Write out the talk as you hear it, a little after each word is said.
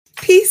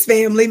Peace,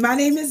 family. My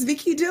name is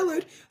Vicky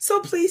Dillard. So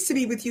pleased to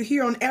be with you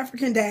here on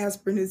African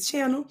Diaspora News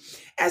Channel.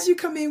 As you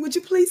come in, would you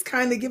please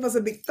kindly give us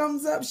a big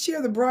thumbs up,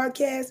 share the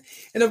broadcast,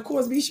 and of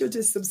course, be sure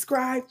to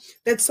subscribe.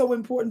 That's so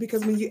important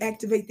because when you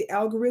activate the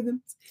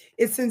algorithms,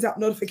 it sends out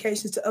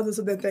notifications to others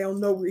so that they'll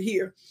know we're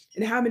here.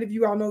 And how many of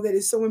you all know that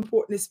is so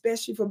important,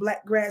 especially for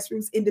Black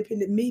grassroots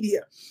independent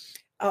media?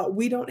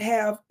 We don't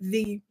have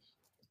the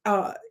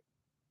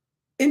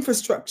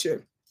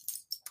infrastructure,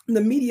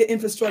 the media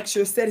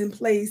infrastructure set in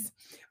place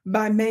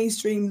by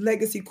mainstream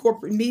legacy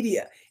corporate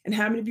media. And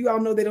how many of you all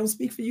know they don't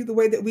speak for you the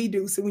way that we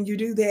do? So when you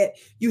do that,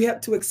 you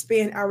help to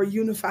expand our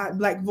unified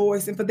Black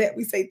voice. And for that,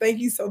 we say thank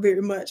you so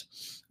very much.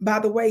 By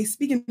the way,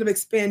 speaking of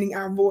expanding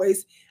our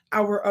voice,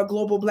 our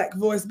global Black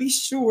voice, be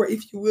sure,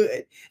 if you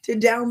would, to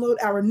download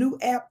our new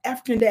app,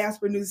 African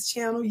Diaspora News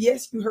Channel.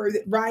 Yes, you heard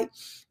it right.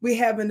 We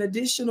have an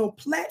additional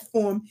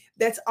platform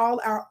that's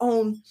all our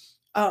own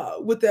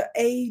with the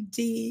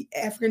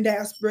AD African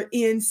Diaspora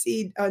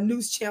NC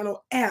News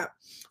Channel app.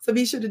 So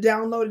be sure to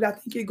download it. I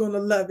think you're going to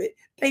love it.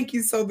 Thank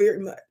you so very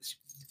much,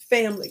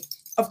 family.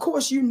 Of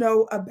course, you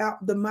know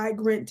about the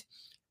migrant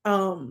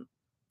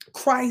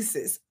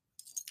crisis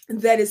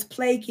that is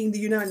plaguing the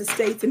United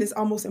States, and it's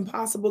almost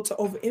impossible to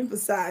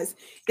overemphasize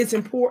its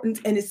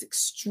importance and its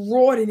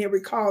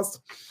extraordinary cost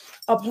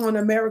upon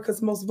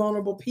America's most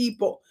vulnerable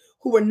people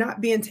who are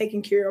not being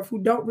taken care of,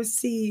 who don't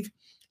receive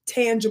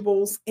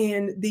tangibles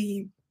and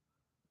the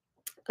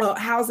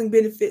housing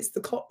benefits,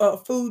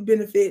 the food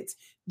benefits,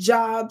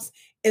 jobs,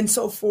 and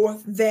so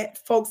forth that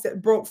folks that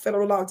broke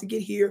federal law to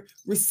get here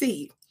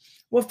receive.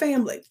 Well,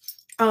 family,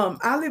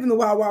 I live in the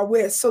Wild Wild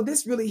West, so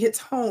this really hits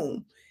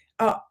home.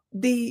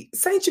 The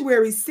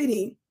Sanctuary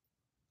City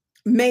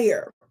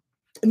mayor,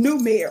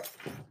 new mayor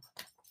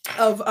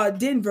of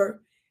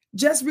Denver,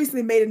 just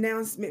recently made an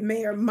announcement,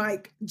 Mayor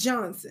Mike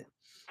Johnson.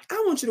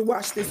 I want you to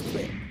watch this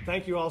clip.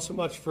 Thank you all so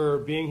much for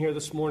being here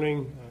this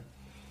morning.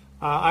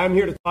 I'm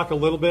here to talk a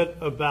little bit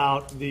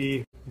about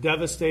the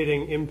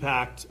devastating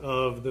impact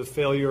of the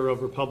failure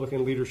of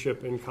Republican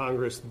leadership in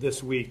Congress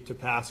this week to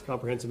pass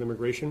comprehensive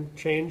immigration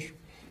change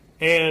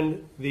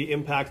and the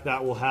impact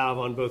that will have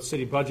on both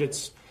city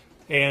budgets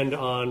and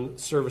on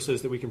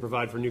services that we can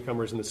provide for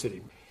newcomers in the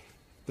city.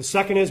 The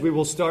second is we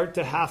will start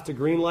to have to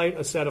greenlight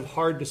a set of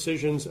hard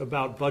decisions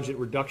about budget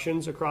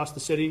reductions across the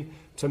city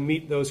to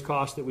meet those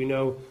costs that we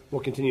know will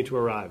continue to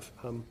arrive.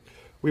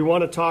 We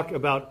want to talk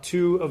about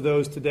two of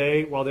those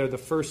today. While they're the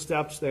first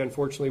steps, they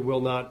unfortunately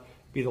will not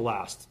be the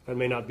last and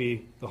may not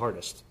be the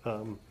hardest.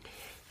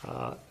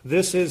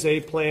 This is a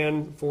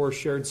plan for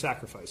shared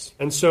sacrifice.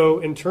 And so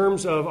in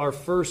terms of our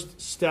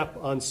first step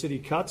on city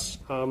cuts,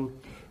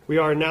 we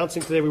are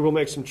announcing today we will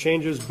make some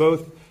changes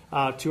both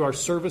to our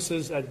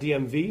services at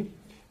DMV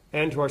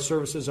and to our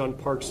services on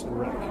Parks and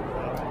Rec.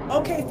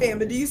 Okay,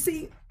 family, do you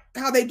see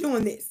how they're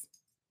doing this?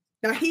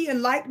 Now, he,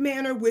 in like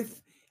manner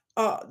with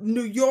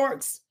New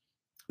York's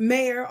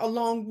mayor,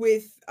 along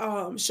with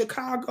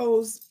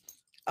Chicago's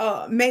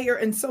mayor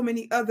and so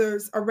many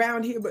others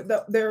around here,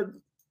 but they're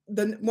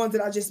the ones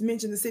that I just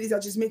mentioned, the cities I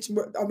just mentioned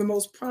are the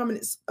most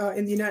prominent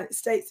in the United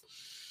States.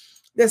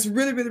 That's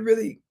really, really,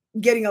 really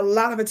getting a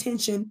lot of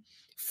attention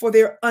for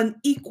their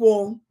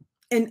unequal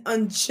and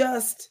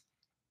unjust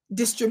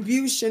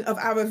distribution of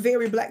our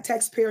very Black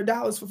taxpayer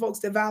dollars for folks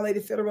that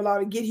violated federal law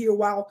to get here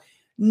while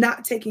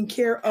not taking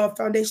care of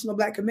foundational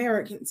Black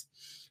Americans.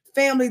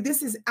 Family,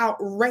 this is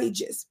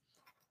outrageous.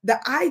 The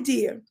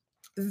idea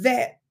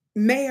that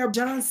Mayor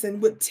Johnson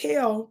would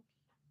tell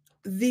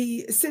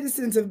the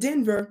citizens of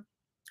Denver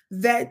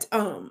that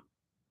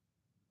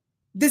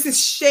this is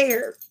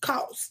shared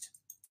cost.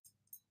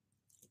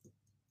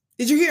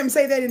 Did you hear him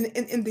say that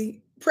in the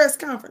press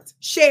conference?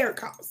 Shared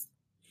cost.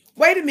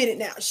 Wait a minute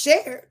now,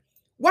 shared.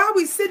 Why are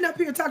we sitting up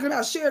here talking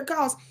about shared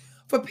costs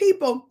for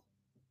people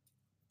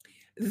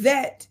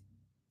that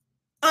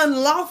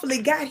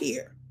unlawfully got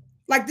here?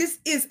 Like this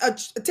is a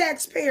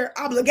taxpayer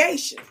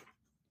obligation.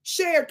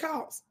 Shared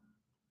costs.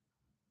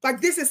 Like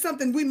this is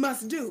something we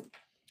must do.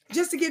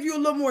 Just to give you a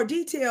little more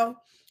detail,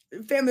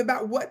 family,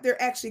 about what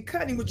they're actually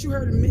cutting, which you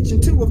heard him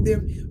mention two of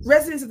them.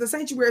 Residents of the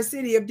Sanctuary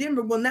City of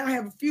Denver will now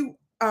have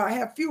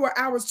fewer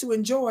hours to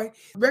enjoy.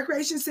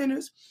 Recreation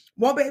centers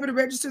won't be able to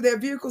register their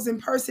vehicles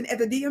in person at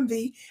the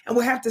DMV and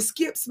will have to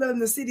skip smelling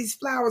the city's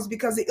flowers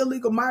because the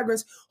illegal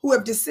migrants who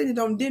have descended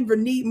on Denver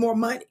need more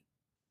money.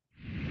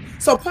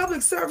 So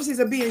public services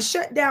are being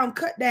shut down,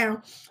 cut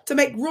down to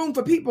make room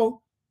for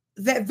people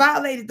that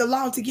violated the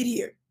law to get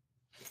here.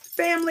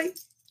 Family,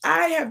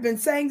 I have been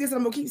saying this, and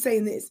I'm going to keep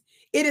saying this.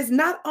 It is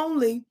not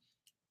only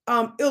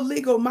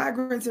illegal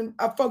migrants and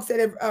folks that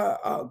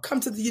have come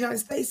to the United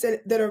States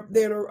that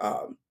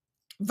are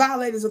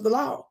violators of the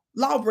law,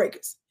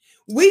 lawbreakers.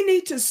 We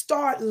need to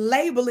start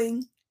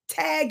labeling,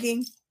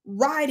 tagging,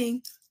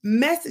 writing,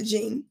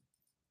 messaging.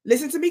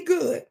 Listen to me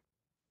good.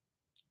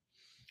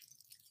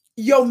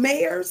 Your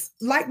mayors,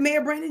 like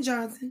Mayor Brandon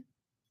Johnson,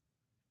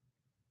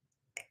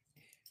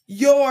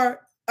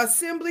 your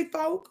assembly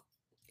folk,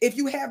 if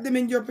you have them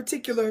in your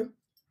particular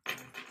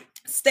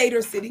state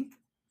or city,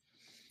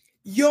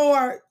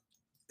 your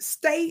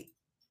state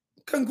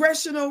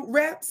congressional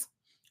reps,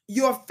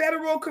 your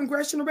federal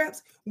congressional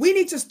reps, we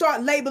need to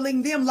start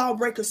labeling them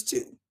lawbreakers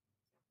too.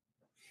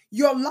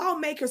 Your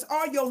lawmakers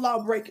are your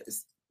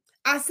lawbreakers.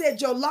 I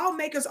said your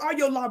lawmakers are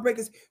your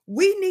lawbreakers.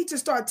 We need to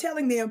start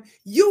telling them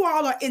you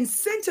all are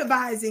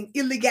incentivizing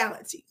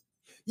illegality.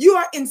 You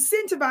are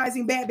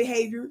incentivizing bad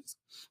behaviors.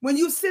 When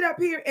you sit up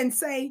here and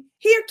say,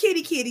 here,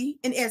 kitty, kitty,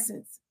 in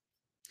essence,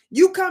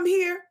 you come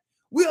here,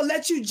 we'll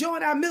let you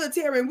join our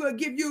military and we'll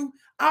give you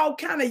all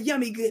kind of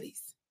yummy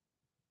goodies.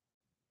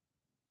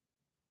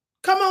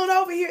 Come on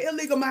over here,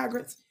 illegal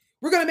migrants.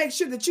 We're going to make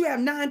sure that you have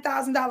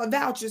 $9,000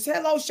 vouchers.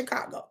 Hello,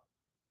 Chicago.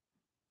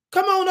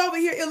 Come on over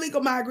here,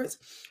 illegal migrants.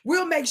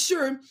 We'll make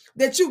sure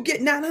that you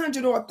get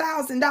 $900 or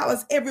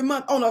 $1,000 every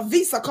month on a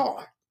Visa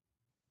card.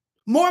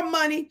 More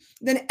money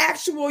than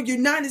actual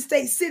United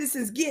States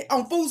citizens get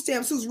on food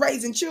stamps who's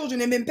raising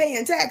children and been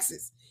paying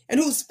taxes and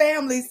whose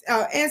families,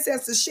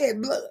 ancestors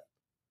shed blood.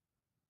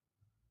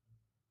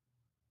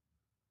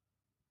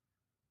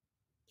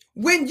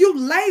 When you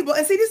label,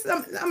 and see this,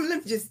 let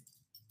me just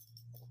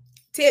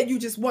tell you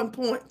just one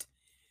point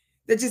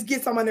that just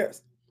gets on my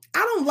nerves. I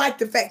don't like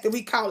the fact that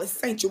we call it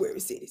sanctuary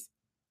cities.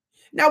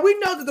 Now, we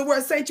know that the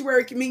word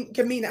sanctuary can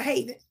mean a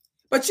haven,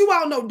 but you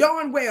all know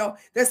darn well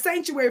that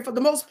sanctuary, for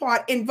the most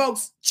part,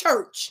 invokes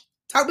church.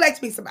 Talk black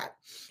to me, somebody.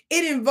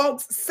 It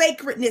invokes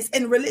sacredness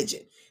and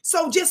religion.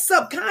 So just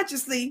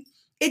subconsciously,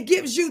 it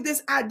gives you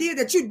this idea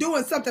that you're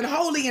doing something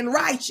holy and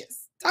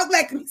righteous. Talk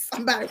black to me,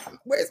 somebody.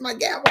 Where's my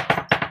gavel?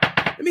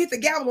 Let me hit the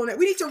gavel on that.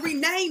 We need to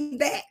rename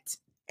that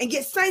and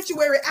get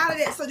sanctuary out of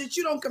that so that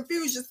you don't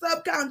confuse your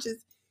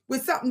subconscious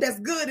with something that's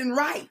good and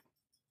right.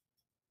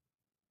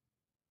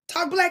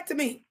 Talk black to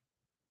me.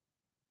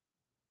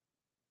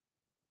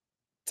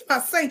 To my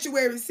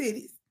sanctuary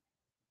cities.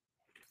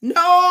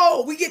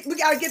 No, we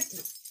gotta get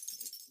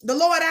the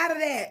Lord out of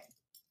that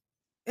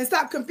and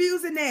stop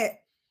confusing that.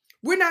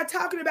 We're not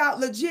talking about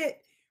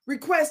legit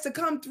requests to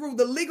come through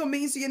the legal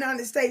means to the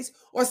United States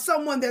or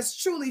someone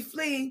that's truly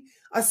fleeing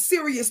a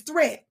serious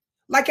threat,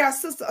 like our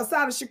sister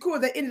Asada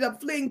Shakur that ended up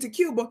fleeing to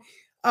Cuba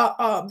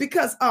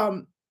because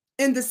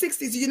in the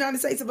 60s, the United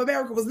States of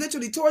America was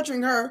literally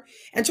torturing her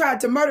and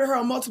tried to murder her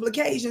on multiple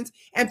occasions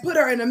and put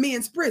her in a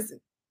men's prison.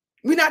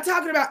 We're not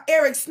talking about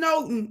Eric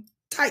Snowden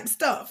type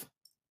stuff.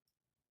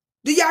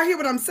 Do y'all hear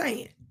what I'm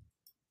saying?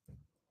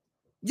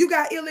 You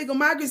got illegal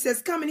migrants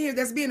that's coming here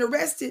that's being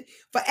arrested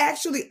for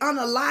actually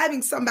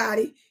unaliving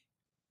somebody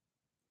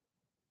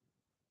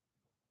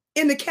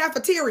in the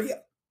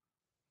cafeteria.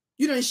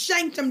 You done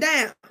shanked them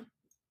down.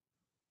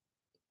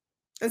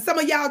 And some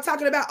of y'all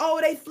talking about, oh,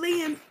 they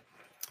fleeing.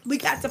 We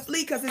got to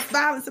flee because it's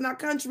violence in our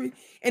country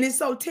and it's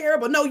so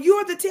terrible. No,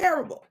 you're the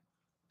terrible.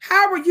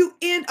 How are you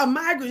in a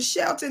migrant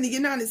shelter in the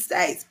United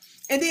States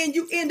and then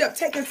you end up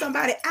taking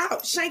somebody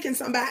out, shanking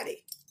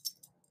somebody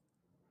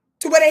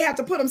to where they have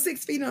to put them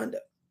 6 feet under?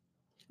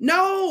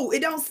 No,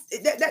 it don't.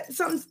 That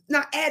something's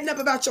not adding up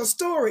about your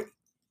story.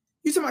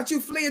 You talking about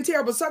you fleeing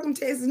terrible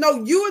circumstances?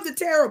 No, you're the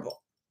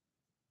terrible.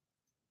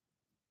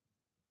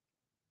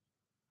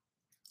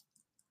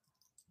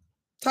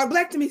 Talk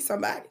black to me,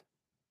 somebody.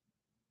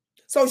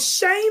 So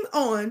shame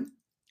on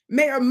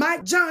Mayor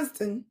Mike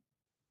Johnston,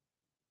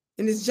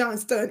 and it's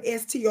Johnston,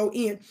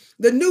 S-T-O-N,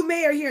 the new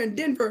mayor here in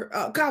Denver,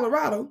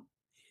 Colorado.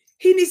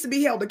 He needs to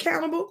be held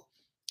accountable.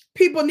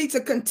 People need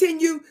to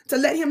continue to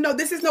let him know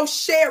this is no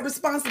shared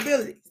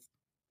responsibility.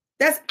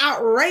 That's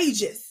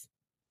outrageous.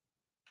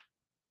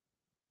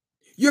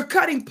 You're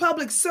cutting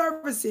public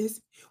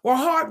services where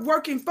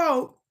hardworking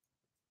folk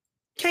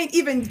can't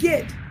even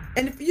get.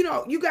 And if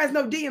you guys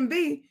know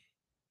DMV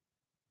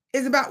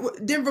is about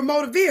Denver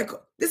Motor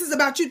Vehicle. This is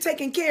about you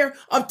taking care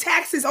of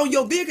taxes on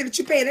your vehicle that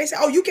you pay. And they say,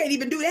 oh, you can't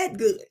even do that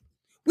good.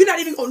 We're not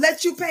even going to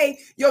let you pay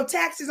your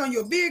taxes on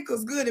your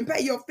vehicles good and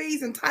pay your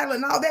fees and title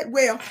and all that.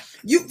 Well,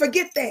 you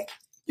forget that.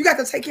 You got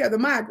to take care of the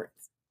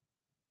migrants.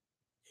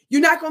 You're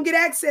not going to get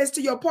access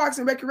to your parks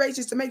and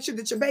recreations to make sure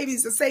that your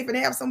babies are safe and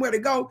have somewhere to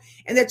go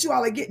and that you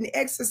all are getting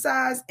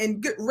exercise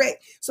and good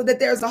rec so that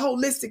there's a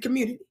holistic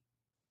community.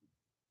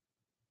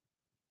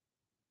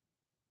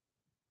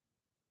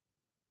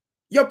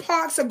 Your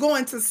parks are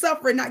going to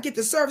suffer and not get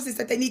the services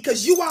that they need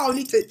because you all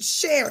need to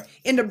share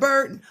in the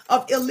burden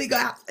of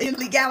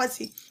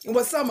illegality and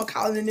what some are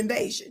calling an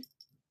invasion.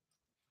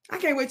 I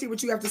can't wait to hear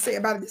what you have to say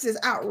about it. This is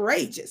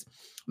outrageous.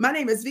 My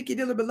name is Vicki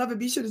Diller, beloved.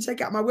 Be sure to check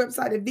out my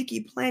website at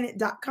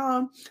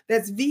VickiPlanet.com.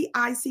 That's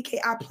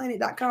VICKI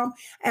Planet.com.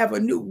 I have a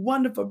new,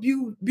 wonderful,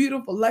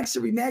 beautiful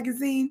luxury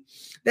magazine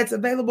that's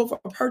available for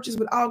purchase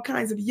with all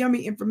kinds of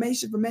yummy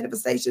information for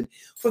manifestation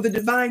for the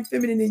divine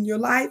feminine in your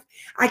life.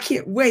 I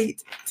can't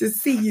wait to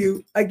see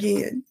you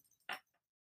again.